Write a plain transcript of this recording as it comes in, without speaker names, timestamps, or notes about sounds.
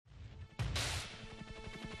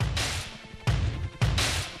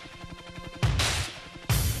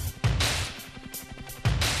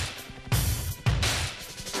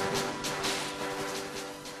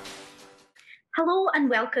And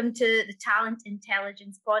welcome to the Talent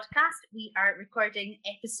Intelligence podcast. We are recording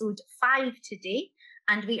episode 5 today,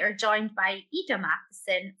 and we are joined by Ida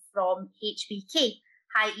Matheson from HBK.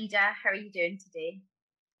 Hi, Ida. How are you doing today?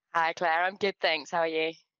 Hi, Claire. I'm good, thanks. How are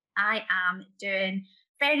you? I am doing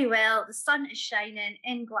very well. The sun is shining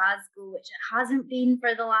in Glasgow, which it hasn't been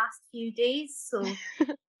for the last few days, so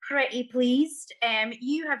pretty pleased.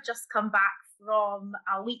 You have just come back from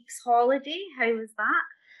a week's holiday. How was that?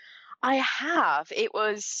 I have. It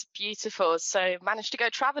was beautiful. So managed to go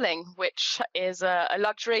traveling, which is a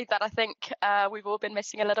luxury that I think we've all been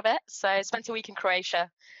missing a little bit. So I spent a week in Croatia,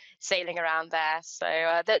 sailing around there. So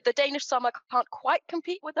the Danish summer can't quite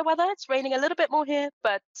compete with the weather. It's raining a little bit more here,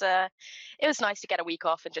 but it was nice to get a week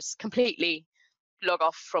off and just completely log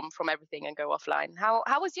off from everything and go offline. How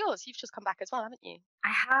was yours? You've just come back as well, haven't you?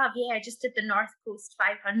 I have, yeah. I just did the North Coast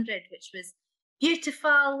 500, which was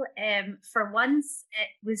beautiful. For once,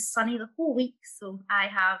 it was sunny the whole week, so I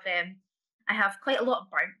have quite a lot of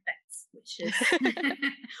burnt bits, which is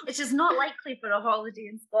which is not likely for a holiday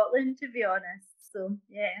in Scotland, to be honest. So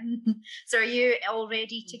yeah. So are you all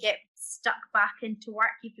ready to get stuck back into work?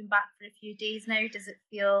 You've been back for a few days now. Does it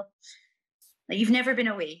feel like you've never been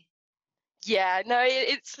away? Yeah, no,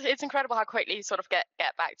 it's incredible how quickly you sort of get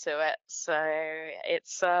back to it. So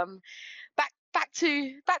it's back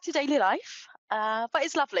to daily life. But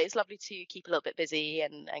it's lovely. It's lovely to keep a little bit busy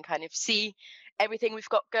and kind of see everything we've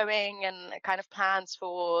got going and kind of plans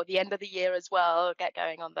for the end of the year as well, get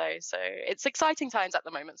going on those. So it's exciting times at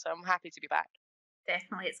the moment. So I'm happy to be back.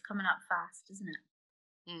 Definitely, it's coming up fast, isn't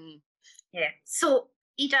it? Mm. Yeah. So,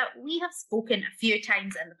 Ida, we have spoken a few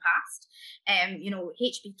times in the past.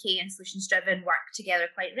 HBK and Solutions Driven work together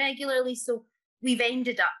quite regularly. So we've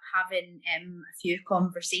ended up having a few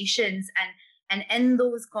conversations, and in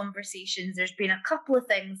those conversations, there's been a couple of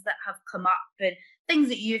things that have come up and things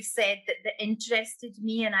that you've said that interested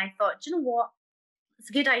me. And I thought, you know what?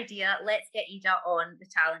 It's a good idea. Let's get Ida on the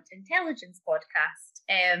Talent Intelligence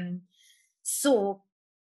podcast. So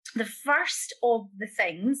the first of the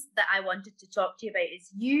things that I wanted to talk to you about is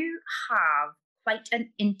you have quite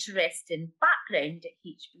an interesting background at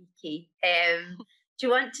HBK. Do you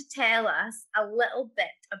want to tell us a little bit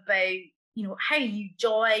about, how you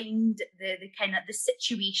joined the kind of the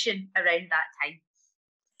situation around that time?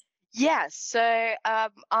 Yeah, so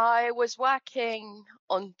I was working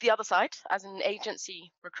on the other side as an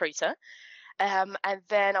agency recruiter. And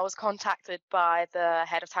then I was contacted by the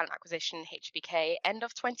head of talent acquisition, HBK, end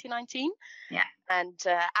of 2019. Yeah. And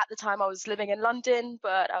at the time I was living in London,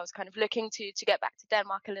 but I was kind of looking to get back to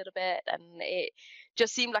Denmark a little bit. And it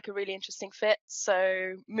just seemed like a really interesting fit.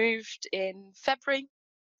 So moved in February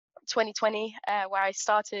 2020, where I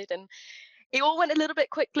started. And it all went a little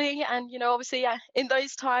bit quickly. And, obviously, in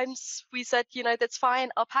those times, we said, that's fine.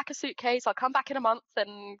 I'll pack a suitcase. I'll come back in a month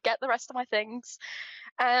and get the rest of my things.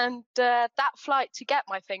 And that flight to get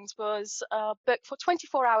my things was booked for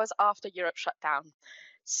 24 hours after Europe shut down.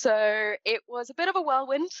 So it was a bit of a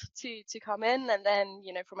whirlwind to come in. And then,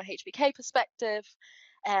 from a HBK perspective,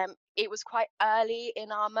 it was quite early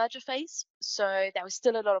in our merger phase. So there was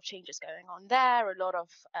still a lot of changes going on there, a lot of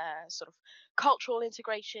sort of cultural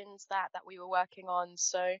integrations that we were working on.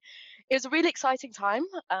 So it was a really exciting time.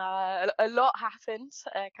 A lot happened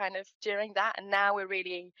kind of during that. And now we're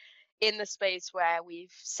really in the space where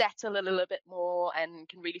we've settled a little bit more and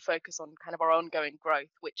can really focus on kind of our ongoing growth,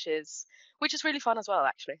 which is really fun as well,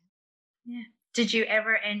 actually. Yeah. Did you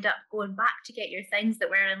ever end up going back to get your things that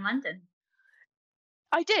were in London?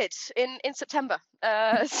 I did in September.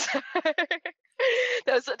 So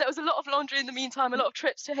there was a lot of laundry in the meantime, a lot of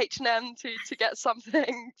trips to H&M to get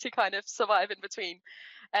something to kind of survive in between.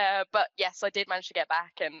 But yes, I did manage to get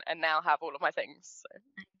back and now have all of my things. So.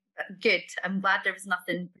 Good. I'm glad there was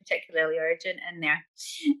nothing particularly urgent in there.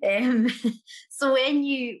 So when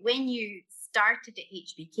you started at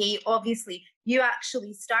HBK, obviously you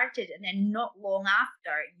actually started, and then not long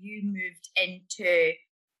after you moved into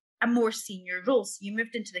a more senior role. So you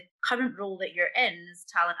moved into the current role that you're in as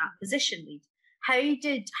talent acquisition lead. How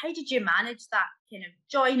did you manage that kind of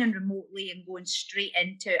joining remotely and going straight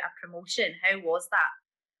into a promotion? How was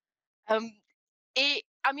that? It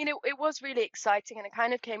was really exciting, and it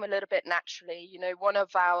kind of came a little bit naturally.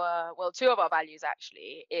 Two of our values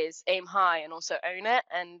actually is aim high and also own it.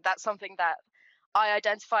 And that's something that I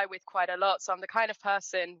identify with quite a lot. So I'm the kind of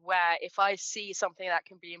person where if I see something that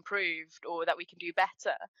can be improved or that we can do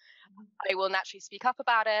better, I will naturally speak up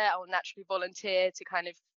about it. I will naturally volunteer to kind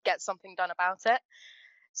of get something done about it.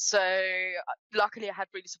 So luckily I had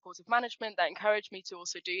really supportive management that encouraged me to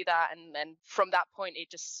also do that. And then from that point, it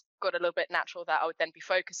just got a little bit natural that I would then be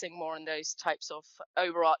focusing more on those types of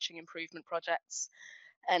overarching improvement projects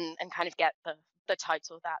and kind of get the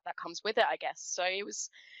title that comes with it, I guess. So it was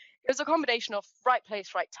a combination of right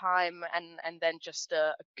place, right time, and then just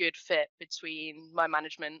a good fit between my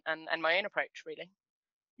management and my own approach, really.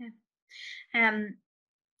 Yeah.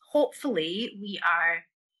 Hopefully we are,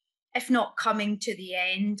 if not coming to the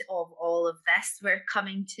end of all of this, we're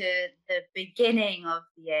coming to the beginning of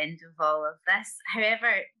the end of all of this.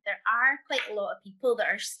 However, there are quite a lot of people that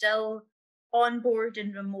are still on board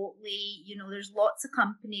and remotely. There's lots of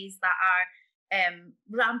companies that are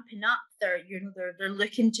ramping up. They're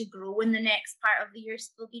looking to grow in the next part of the year. So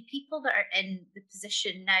there'll be people that are in the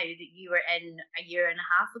position now that you were in a year and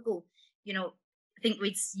a half ago. I think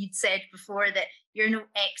you'd said before that you're no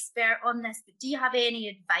expert on this, but do you have any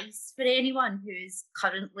advice for anyone who's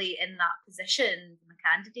currently in that position from the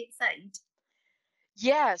candidate side?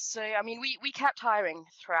 Yeah, so I mean, we kept hiring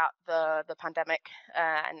throughout the pandemic,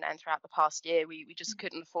 and throughout the past year. We just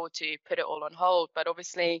couldn't afford to put it all on hold. But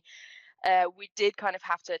obviously, we did kind of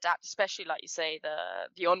have to adapt, especially like you say,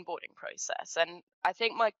 the onboarding process. And I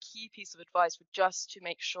think my key piece of advice would just to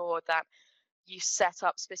make sure that you set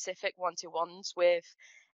up specific one-to-ones with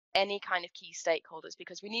any kind of key stakeholders,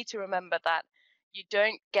 because we need to remember that you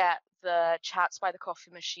don't get the chats by the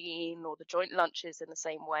coffee machine or the joint lunches in the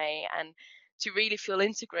same way. And to really feel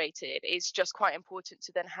integrated is just quite important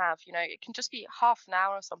to then have, it can just be half an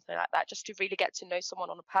hour or something like that, just to really get to know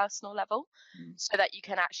someone on a personal level, so that you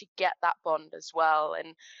can actually get that bond as well.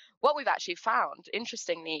 And what we've actually found,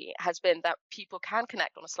 interestingly, has been that people can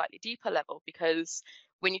connect on a slightly deeper level, because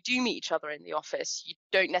when you do meet each other in the office, you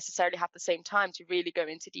don't necessarily have the same time to really go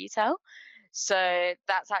into detail. So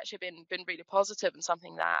that's actually been really positive, and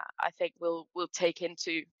something that I think we'll take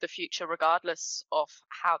into the future regardless of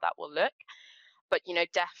how that will look. But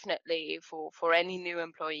definitely for any new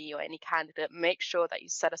employee or any candidate, make sure that you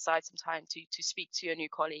set aside some time to speak to your new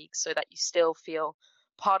colleagues, so that you still feel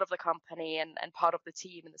part of the company and part of the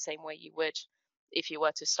team in the same way you would if you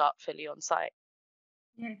were to start fully on site.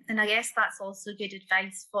 Yeah, and I guess that's also good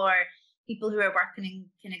advice for people who are working in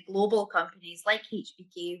kind of global companies like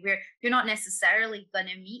HBK, where you're not necessarily going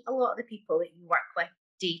to meet a lot of the people that you work with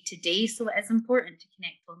day to day. So it is important to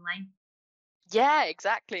connect online. Yeah,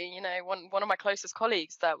 exactly. One of my closest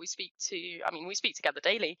colleagues that we speak to, I mean, we speak together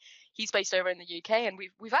daily. He's based over in the UK, and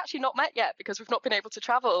we've actually not met yet because we've not been able to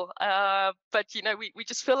travel. But we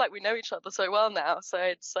just feel like we know each other so well now.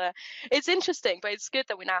 So it's interesting, but it's good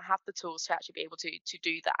that we now have the tools to actually be able to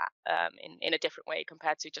do that in a different way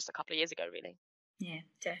compared to just a couple of years ago, really. Yeah,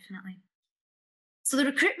 definitely. So the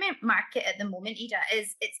recruitment market at the moment, Ida,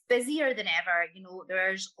 it's busier than ever.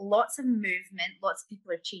 There's lots of movement, lots of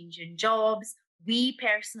people are changing jobs. We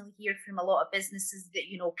personally hear from a lot of businesses that,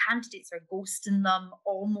 candidates are ghosting them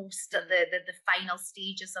almost at the final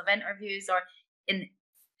stages of interviews, or in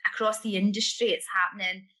across the industry, it's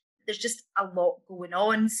happening. There's just a lot going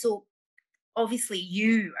on. So obviously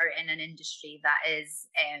you are in an industry that is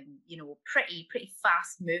pretty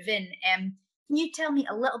fast moving. Can you tell me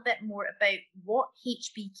a little bit more about what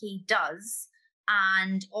HBK does,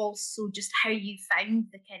 and also just how you found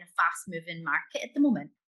the kind of fast moving market at the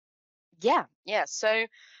moment? Yeah. So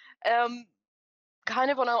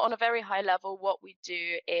kind of on a very high level, what we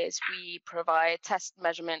do is we provide test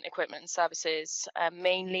measurement equipment and services,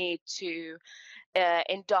 mainly to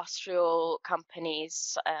industrial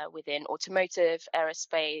companies within automotive,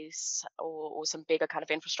 aerospace, or some bigger kind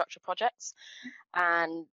of infrastructure projects.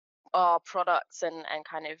 And our products and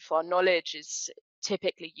kind of our knowledge is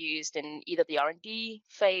typically used in either the R&D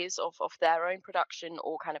phase of their own production,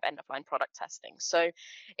 or kind of end of line product testing. So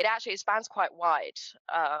it actually spans quite wide.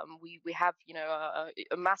 We have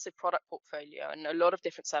a massive product portfolio and a lot of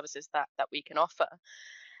different services that we can offer.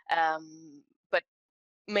 But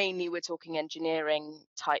mainly we're talking engineering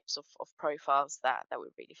types of profiles that we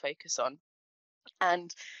really focus on.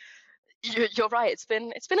 And you're right. It's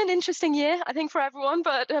been an interesting year, I think, for everyone,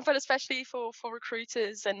 but especially for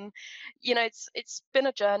recruiters. And it's been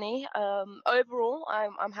a journey. Overall,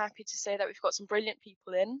 I'm happy to say that we've got some brilliant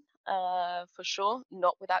people in, for sure.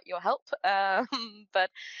 Not without your help,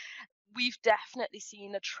 but we've definitely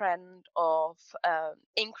seen a trend of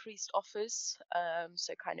increased offers.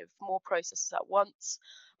 So kind of more processes at once,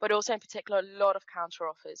 but also in particular a lot of counter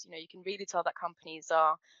offers. You can really tell that companies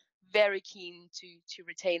are very keen to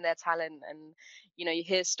retain their talent. And you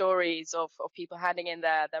hear stories of people handing in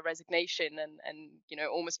their resignation and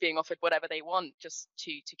almost being offered whatever they want just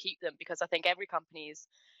to keep them, because I think every company is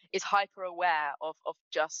is hyper aware of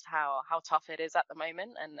just how tough it is at the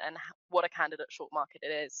moment, and what a candidate short market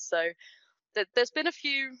it is. So there's been a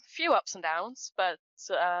few ups and downs, but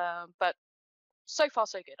so far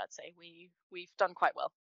so good. I'd say we've done quite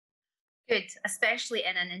well. Good, especially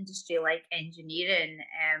in an industry like engineering,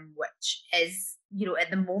 which is, at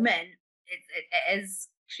the moment, it is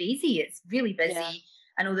crazy. It's really busy. Yeah.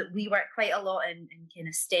 I know that we work quite a lot in kind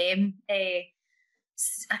of STEM,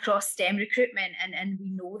 across STEM recruitment, and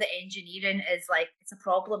we know that engineering is it's a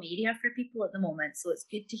problem area for people at the moment. So it's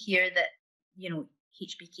good to hear that,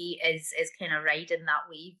 HBK is kind of riding that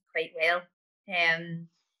wave quite well.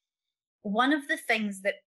 One of the things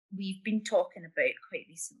that we've been talking about quite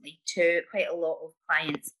recently to quite a lot of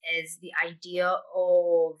clients is the idea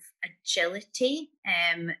of agility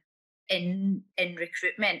in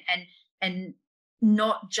recruitment, and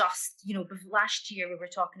not just, last year we were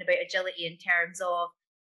talking about agility in terms of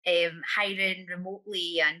hiring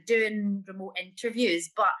remotely and doing remote interviews,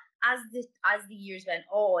 but as the years went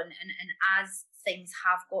on, and as things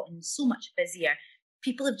have gotten so much busier,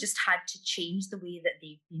 people have just had to change the way that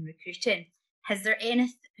they've been recruiting. Have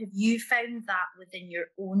you found that within your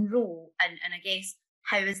own role, and I guess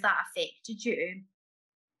how has that affected you?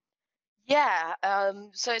 Yeah,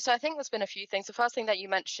 so I think there's been a few things. The first thing that you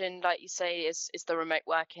mentioned, like you say, is the remote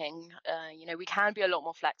working. We can be a lot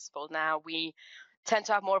more flexible now. We tend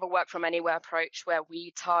to have more of a work from anywhere approach where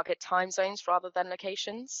we target time zones rather than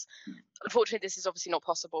locations. Unfortunately, this is obviously not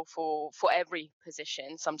possible for every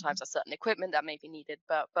position. Sometimes there's certain equipment that may be needed,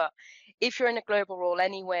 but if you're in a global role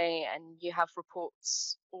anyway and you have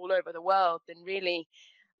reports all over the world, then really,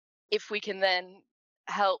 if we can then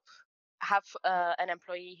help have an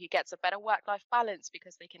employee who gets a better work-life balance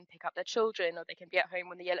because they can pick up their children, or they can be at home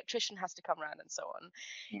when the electrician has to come around and so on.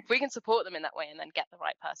 Yeah. If we can support them in that way and then get the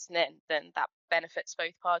right person in, then that benefits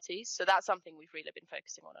both parties. So that's something we've really been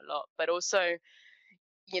focusing on a lot. But also,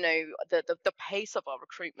 the pace of our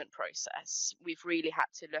recruitment process, we've really had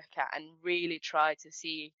to look at and really try to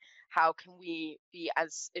see how can we be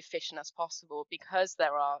as efficient as possible, because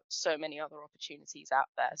there are so many other opportunities out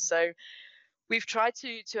there. So we've tried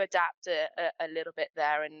to adapt a little bit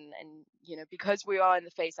there, and because we are in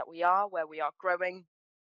the phase that we are, where we are growing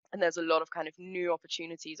and there's a lot of kind of new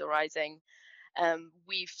opportunities arising,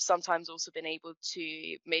 we've sometimes also been able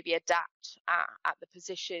to maybe adapt at the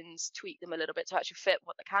positions, tweak them a little bit to actually fit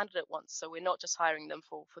what the candidate wants. So we're not just hiring them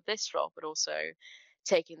for this role, but also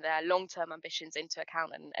taking their long-term ambitions into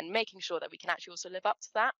account, and making sure that we can actually also live up to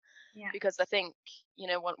that. Yeah. Because I think,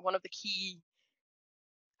 one of the key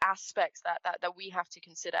aspects that we have to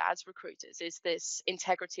consider as recruiters is this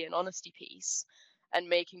integrity and honesty piece, and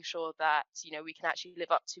making sure that we can actually live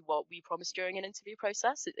up to what we promised during an interview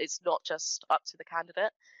process. It's not just up to the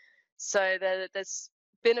candidate. So there's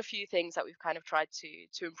been a few things that we've kind of tried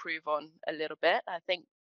to improve on a little bit. I think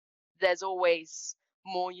there's always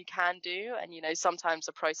more you can do, and sometimes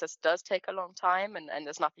the process does take a long time, and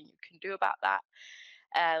there's nothing you can do about that.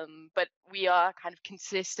 But we are kind of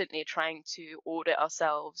consistently trying to audit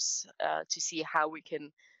ourselves to see how we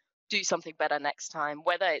can do something better next time,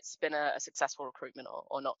 whether it's been a successful recruitment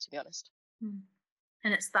or not, to be honest.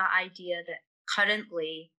 And it's that idea that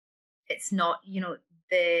currently it's not,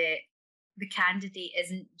 the candidate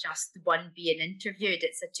isn't just the one being interviewed,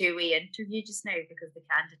 it's a two-way interview just now, because the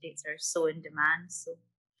candidates are so in demand. So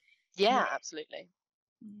yeah. Absolutely.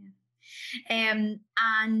 Yeah.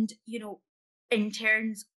 And in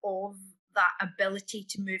terms of that ability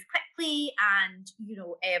to move quickly, and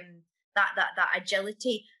that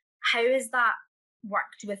agility, how has that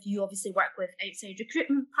worked with you? Obviously work with outside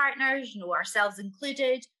recruitment partners, ourselves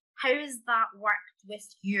included. How has that worked with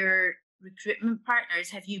your recruitment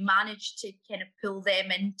partners? Have you managed to kind of pull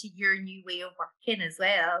them into your new way of working as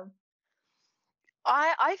well?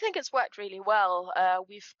 I think it's worked really well.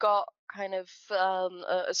 We've got kind of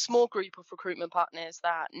a small group of recruitment partners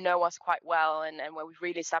that know us quite well, and where we've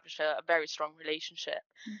really established a very strong relationship.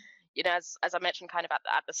 As I mentioned kind of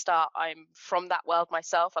at the start, I'm from that world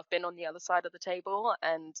myself. I've been on the other side of the table,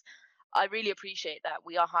 and I really appreciate that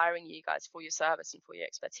we are hiring you guys for your service and for your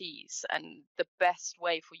expertise. And the best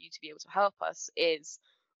way for you to be able to help us is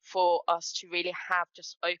for us to really have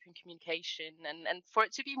just open communication, and for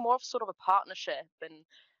it to be more of sort of a partnership and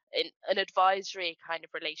an advisory kind of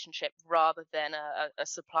relationship, rather than a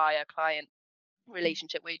supplier client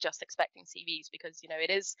relationship where you're just expecting CVs, because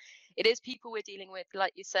it is people we're dealing with.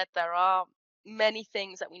 Like you said, there are many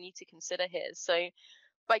things that we need to consider here. So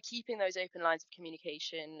by keeping those open lines of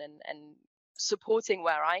communication, and supporting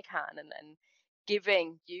where I can, and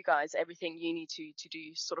giving you guys everything you need to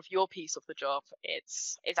do sort of your piece of the job,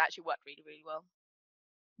 it's actually worked really, really well.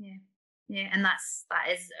 Yeah, and that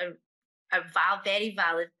is very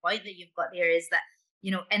valid point that you've got there, is that,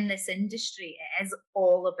 in this industry, it is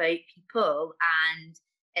all about people, and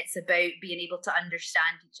it's about being able to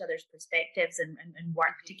understand each other's perspectives, and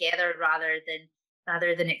work together,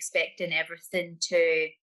 rather than expecting everything to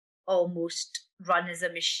almost run as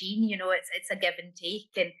a machine. It's a give and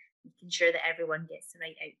take, and making sure that everyone gets the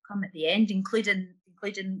right outcome at the end, including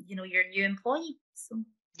your new employee. So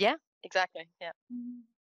Yeah, exactly. Yeah.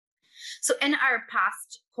 So in our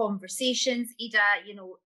past conversations, Ida,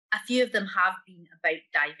 a few of them have been about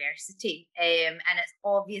diversity, and it's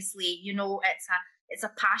obviously, it's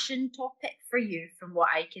a passion topic for you. From what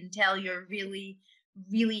I can tell, you're really,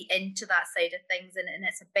 really into that side of things, and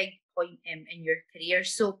it's a big point in your career.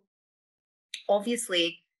 So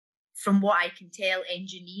obviously, from what I can tell,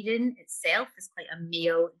 engineering itself is quite a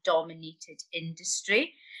male-dominated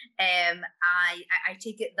industry. I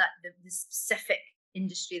take it that the specific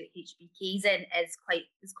industry that HBK is in is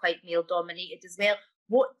quite male-dominated as well.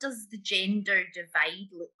 What does the gender divide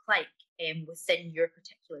look like within your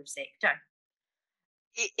particular sector?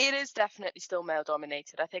 It is definitely still male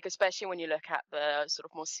dominated. I think, especially when you look at the sort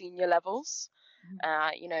of more senior levels.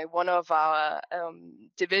 One of our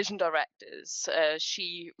division directors,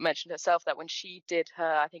 she mentioned herself that when she did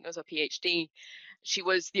her, I think it was her PhD, she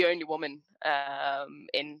was the only woman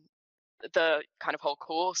in the kind of whole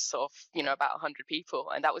course of, about 100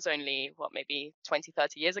 people. And that was only, maybe 20,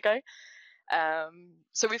 30 years ago.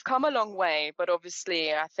 So we've come a long way, but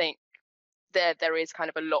obviously I think there is kind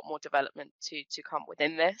of a lot more development to come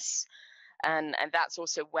within this. And that's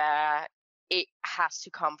also where it has to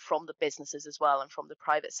come from the businesses as well, and from the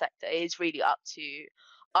private sector. It is really up to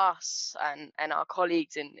us and our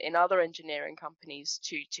colleagues in other engineering companies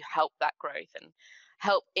to help that growth and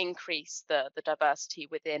help increase the diversity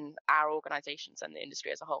within our organizations and the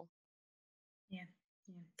industry as a whole. Yeah,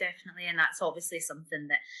 definitely. And that's obviously something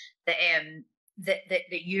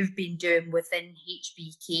that you've been doing within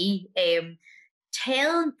HBK.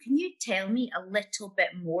 Can you tell me a little bit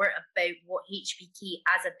more about what HBK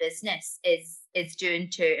as a business is doing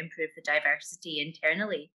to improve the diversity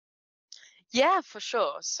internally? Yeah, for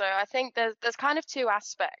sure. So I think there's kind of two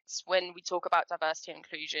aspects when we talk about diversity and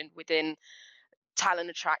inclusion within talent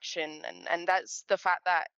attraction, and that's the fact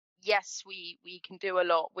that yes, we can do a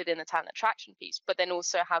lot within the talent attraction piece, but then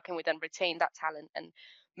also how can we then retain that talent and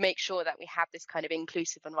make sure that we have this kind of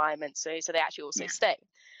inclusive environment so they actually also stay.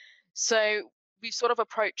 So we've sort of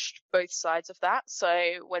approached both sides of that. So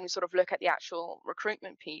when we sort of look at the actual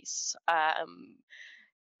recruitment piece,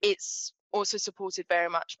 it's also supported very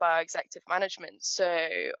much by our executive management. So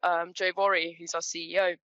Joe Vorry, who's our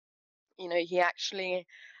CEO, he actually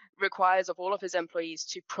requires of all of his employees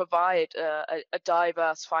to provide a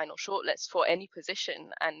diverse final shortlist for any position,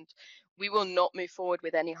 and we will not move forward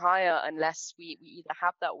with any hire unless we either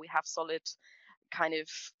have that or we have solid kind of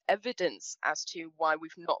evidence as to why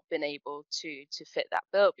we've not been able to fit that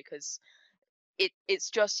bill, because it's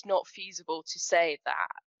just not feasible to say that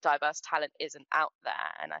diverse talent isn't out there.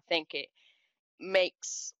 And I think it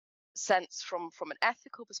makes sense from an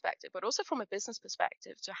ethical perspective, but also from a business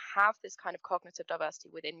perspective, to have this kind of cognitive diversity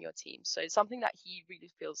within your team. So it's something that he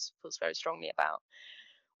really feels very strongly about.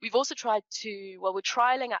 We've also tried to, we're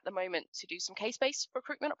trialing at the moment to do some case-based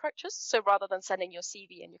recruitment approaches. So rather than sending your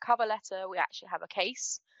CV and your cover letter, we actually have a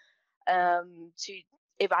case to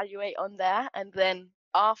evaluate on there. And then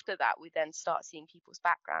after that, we then start seeing people's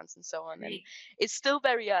backgrounds and so on. Right. And it's still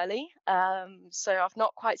very early. So I've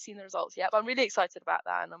not quite seen the results yet, but I'm really excited about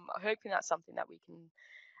that. And I'm hoping that's something that we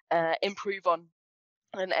can improve on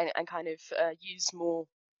and kind of use more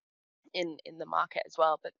in the market as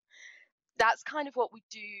well. But that's kind of what we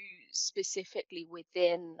do specifically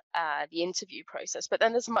within the interview process. But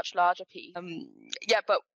then there's a much larger piece.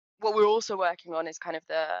 But what we're also working on is kind of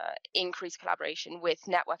the increased collaboration with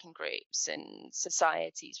networking groups and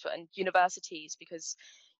societies and universities, because,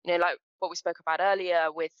 like what we spoke about earlier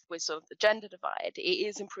with sort of the gender divide, it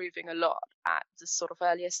is improving a lot at the sort of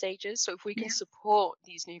earlier stages. So if we can support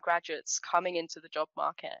these new graduates coming into the job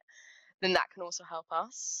market, then that can also help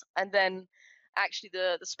us. And then actually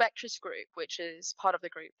the Spectris group, which is part of the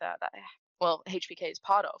group that HBK is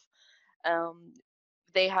part of,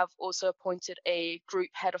 they have also appointed a group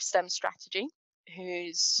head of STEM strategy,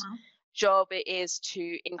 whose job it is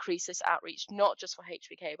to increase this outreach, not just for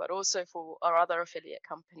HBK, but also for our other affiliate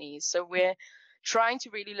companies. So we're trying to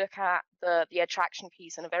really look at the attraction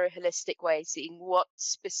piece in a very holistic way, seeing what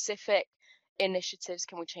specific initiatives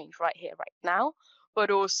can we change right here, right now,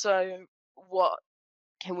 but also what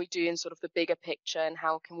can we do in sort of the bigger picture, and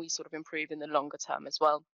how can we sort of improve in the longer term as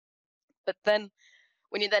well. But then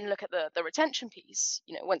when you then look at the retention piece,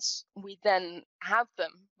 once we then have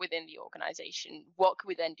them within the organization, what can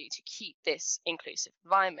we then do to keep this inclusive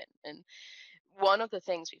environment? And one of the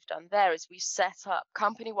things we've done there is we set up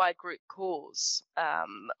company-wide group calls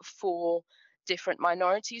for different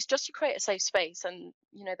minorities, just to create a safe space. And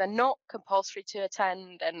they're not compulsory to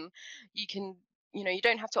attend, and you can you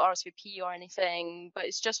don't have to RSVP or anything, but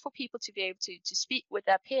it's just for people to be able to speak with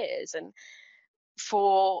their peers, and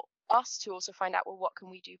for us to also find out, well, what can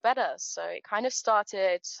we do better? So it kind of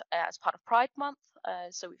started as part of Pride Month.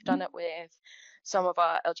 So we've done it with some of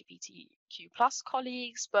our LGBTQ plus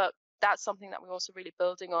colleagues, but that's something that we're also really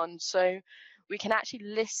building on, so we can actually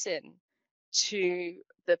listen to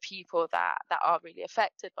the people that are really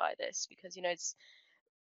affected by this, because it's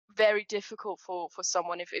very difficult for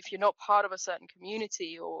someone, if you're not part of a certain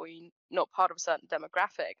community or you're not part of a certain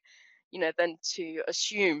demographic, then to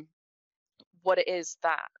assume what it is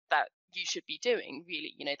that you should be doing,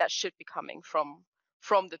 really. That should be coming from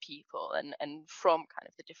the people and from kind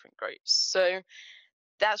of the different groups. So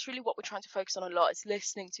that's really what we're trying to focus on a lot, is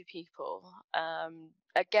listening to people.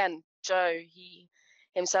 Again, Joe,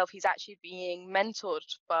 he's actually being mentored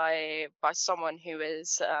by someone who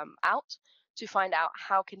is out, to find out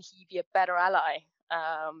how can he be a better ally,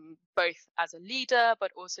 both as a leader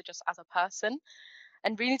but also just as a person,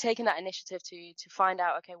 and really taking that initiative to find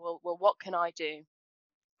out, okay, well, what can I do?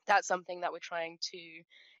 That's something that we're trying to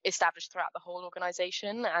establish throughout the whole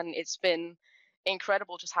organization, and it's been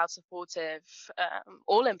incredible just how supportive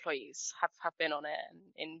all employees have been on it, and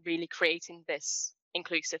in really creating this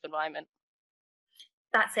inclusive environment.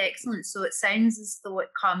 That's excellent. So it sounds as though it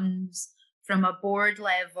comes from a board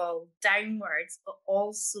level downwards, but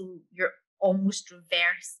also you're almost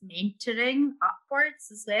reverse mentoring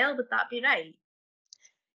upwards as well. Would that be right?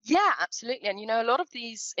 Yeah, absolutely. And a lot of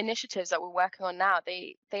these initiatives that we're working on now,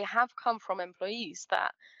 they have come from employees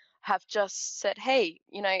that have just said, hey,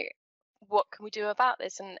 what can we do about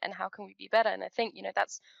this, and how can we be better? And I think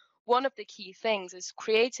that's one of the key things, is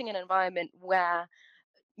creating an environment where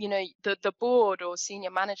the board or senior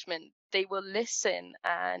management, they will listen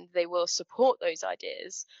and they will support those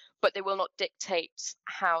ideas, but they will not dictate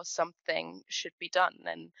how something should be done.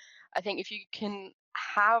 And I think if you can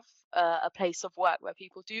have a place of work where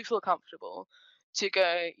people do feel comfortable to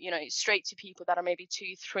go straight to people that are maybe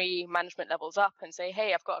 2-3 management levels up and say,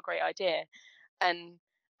 hey, I've got a great idea, and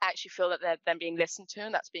actually feel that they're then being listened to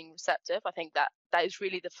and that's being receptive, I think that is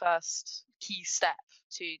really the first key step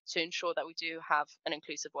to ensure that we do have an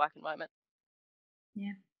inclusive work environment.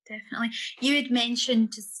 Yeah, definitely. You had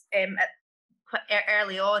mentioned just quite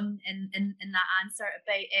early on in that answer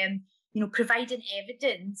about providing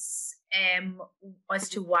evidence as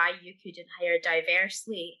to why you couldn't hire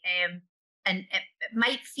diversely, and it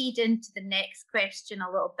might feed into the next question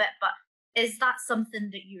a little bit, but is that something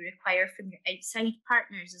that you require from your outside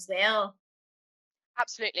partners as well?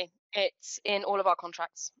 Absolutely. It's in all of our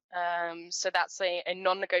contracts. So that's a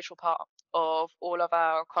non-negotiable part of all of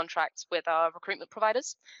our contracts with our recruitment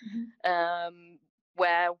providers,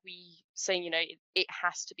 where we say, it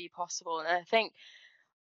has to be possible. And I think,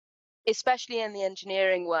 especially in the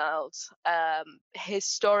engineering world,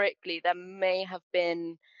 historically, there may have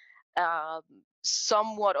been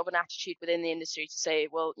somewhat of an attitude within the industry to say,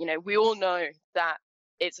 well, we all know that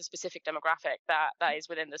it's a specific demographic that is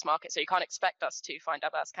within this market, so you can't expect us to find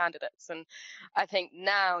diverse candidates. And I think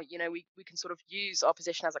now, we can sort of use our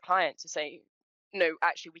position as a client to say, no,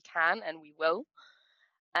 actually we can and we will.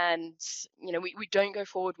 And, we don't go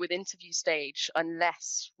forward with interview stage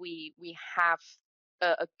unless we have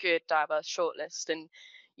a good diverse shortlist. And,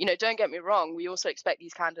 don't get me wrong, we also expect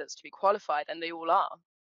these candidates to be qualified, and they all are.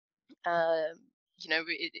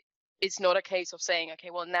 It's not a case of saying, okay,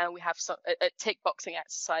 well, now we have a tick boxing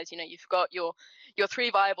exercise. You've got your 3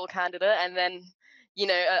 viable candidate, and then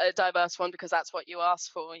a diverse one because that's what you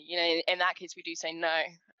asked for. In that case, we do say no.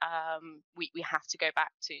 We have to go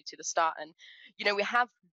back to the start, and we have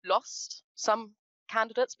lost some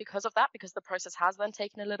candidates because of that, because the process has then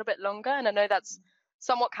taken a little bit longer. And I know that's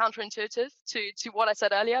somewhat counterintuitive to what I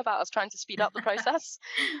said earlier about us trying to speed up the process.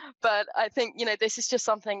 But I think, this is just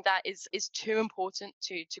something that is too important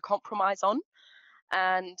to compromise on.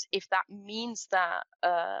 And if that means that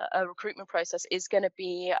a recruitment process is going to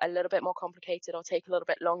be a little bit more complicated or take a little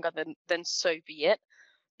bit longer, then so be it.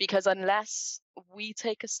 Because unless we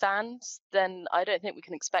take a stand, then I don't think we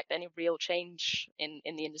can expect any real change in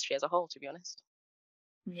the industry as a whole, to be honest.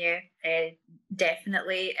 Yeah,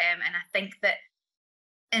 definitely. And I think that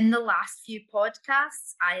in the last few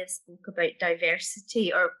podcasts, I have spoke about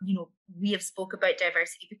diversity, or we have spoke about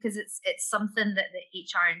diversity because it's something that the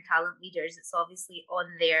HR and talent leaders, it's obviously on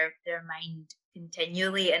their mind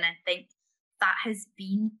continually. And I think that has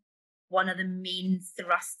been one of the main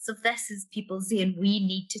thrusts of this, is people saying we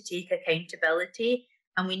need to take accountability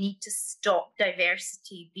and we need to stop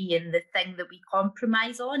diversity being the thing that we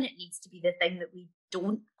compromise on. It needs to be the thing that we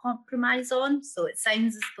don't compromise on. So it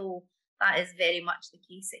sounds as though that is very much the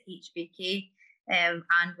case at HBK and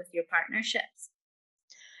with your partnerships.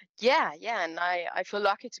 Yeah, and I feel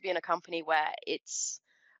lucky to be in a company where it's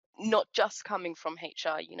not just coming from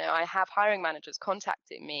HR. I have hiring managers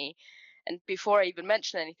contacting me, and before I even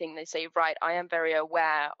mention anything, they say, right, I am very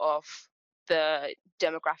aware of the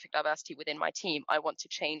demographic diversity within my team. I want to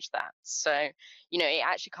change that. So, it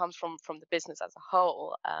actually comes from the business as a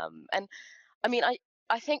whole. And I mean,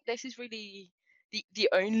 I think this is really the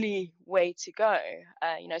only way to go.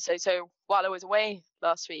 So while I was away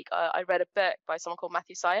last week, I read a book by someone called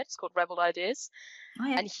Matthew Syed. It's called Rebel Ideas. Oh,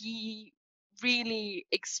 yeah. And he really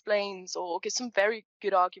explains or gives some very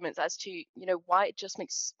good arguments as to why it just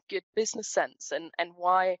makes good business sense, and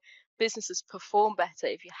why businesses perform better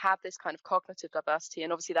if you have this kind of cognitive diversity.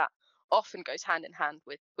 And obviously that often goes hand in hand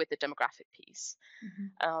with the demographic piece.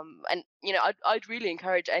 And I'd really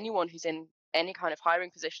encourage anyone who's in any kind of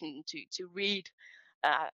hiring position to read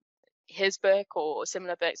his book or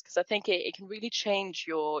similar books, because I think it can really change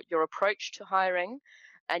your approach to hiring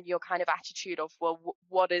and your kind of attitude of, well,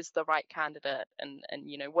 what is the right candidate, and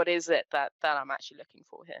what is it that I'm actually looking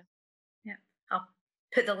for here. Yeah, I'll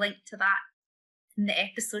put the link to that in the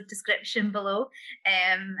episode description below.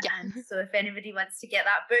 And so if anybody wants to get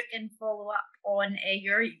that book and follow up on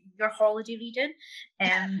your holiday reading,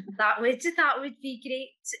 that would be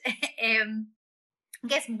great. I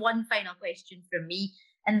guess one final question from me,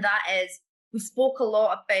 and that is, we spoke a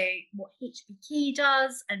lot about what HBK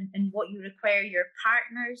does and what you require your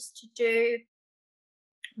partners to do.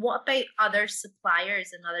 What about other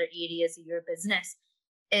suppliers in other areas of your business?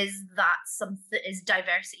 Is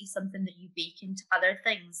diversity something that you bake into other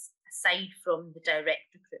things aside from the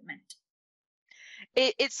direct recruitment?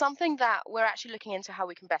 It's something that we're actually looking into how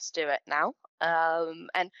we can best do it now.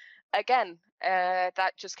 And again,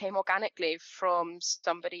 that just came organically from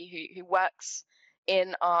somebody who works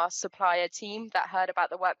in our supplier team that heard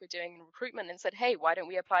about the work we're doing in recruitment and said, hey, why don't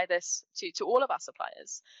we apply this to all of our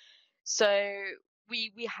suppliers? So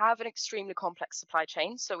we have an extremely complex supply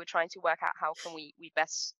chain, so we're trying to work out how can we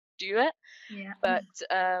best do it. Yeah. But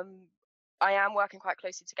I am working quite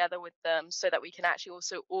closely together with them so that we can actually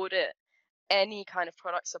also audit any kind of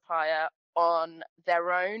product supplier on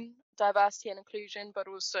their own diversity and inclusion, but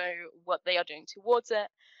also what they are doing towards it,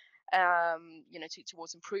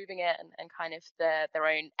 towards improving it, and kind of their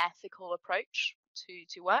own ethical approach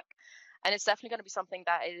to work. And it's definitely going to be something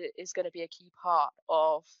that is going to be a key part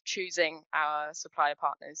of choosing our supplier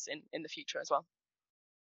partners in the future as well.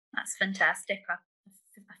 That's fantastic. A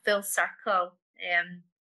full circle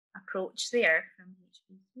approach there from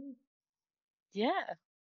HBK. Yeah.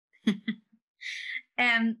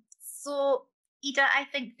 So, Ida, I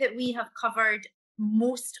think that we have covered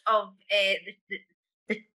most of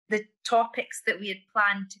the topics that we had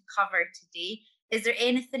planned to cover today. Is there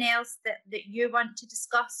anything else that you want to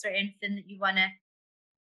discuss, or anything that you want to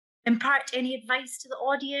impart any advice to the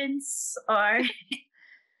audience, or?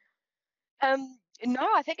 No,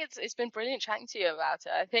 I think it's been brilliant chatting to you about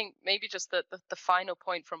it. I think maybe just the final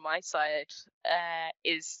point from my side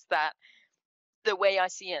is that the way I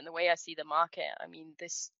see it and the way I see the market, I mean,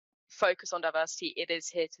 this focus on diversity, it is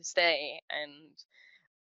here to stay. And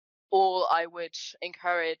all I would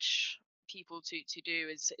encourage people to do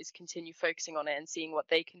is continue focusing on it and seeing what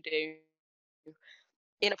they can do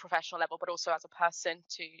in a professional level, but also as a person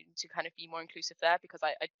to kind of be more inclusive there, because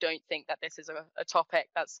I don't think that this is a topic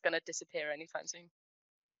that's going to disappear anytime soon.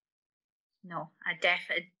 No, I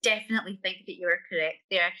definitely think that you're correct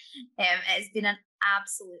there. It's been an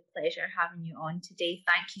absolute pleasure having you on today.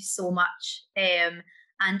 Thank you so much. And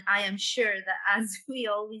I am sure that, as we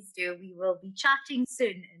always do, we will be chatting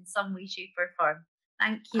soon in some way, shape, or form.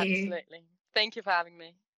 Thank you. Absolutely. Thank you for having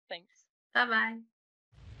me. Thanks. Bye-bye.